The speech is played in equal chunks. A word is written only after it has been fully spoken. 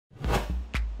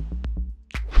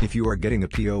If you are getting a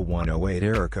P0108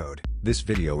 error code, this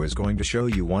video is going to show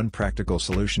you one practical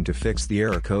solution to fix the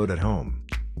error code at home.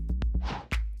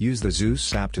 Use the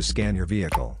Zeus app to scan your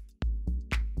vehicle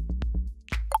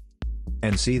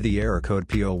and see the error code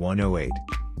P0108.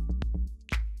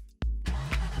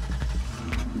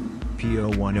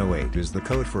 P0108 is the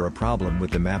code for a problem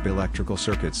with the map electrical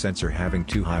circuit sensor having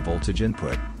too high voltage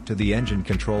input to the engine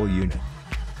control unit.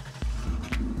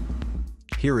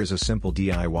 Here is a simple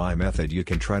DIY method you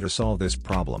can try to solve this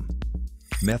problem.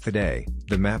 Method A,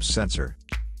 the map sensor.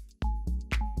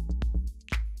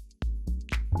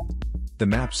 The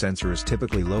map sensor is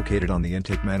typically located on the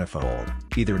intake manifold,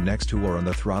 either next to or on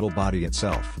the throttle body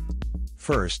itself.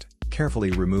 First, carefully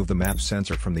remove the map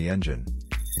sensor from the engine.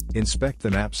 Inspect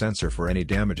the map sensor for any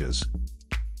damages.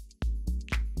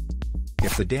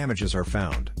 If the damages are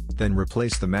found, then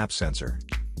replace the map sensor.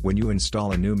 When you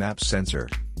install a new map sensor,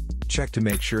 check to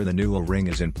make sure the new O-ring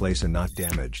is in place and not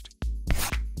damaged.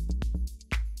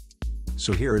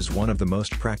 So here is one of the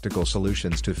most practical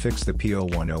solutions to fix the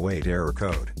P0108 error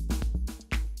code.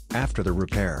 After the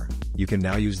repair, you can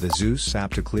now use the Zeus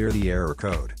app to clear the error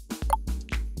code.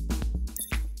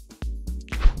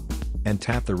 And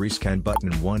tap the rescan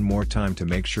button one more time to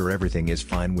make sure everything is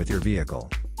fine with your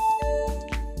vehicle.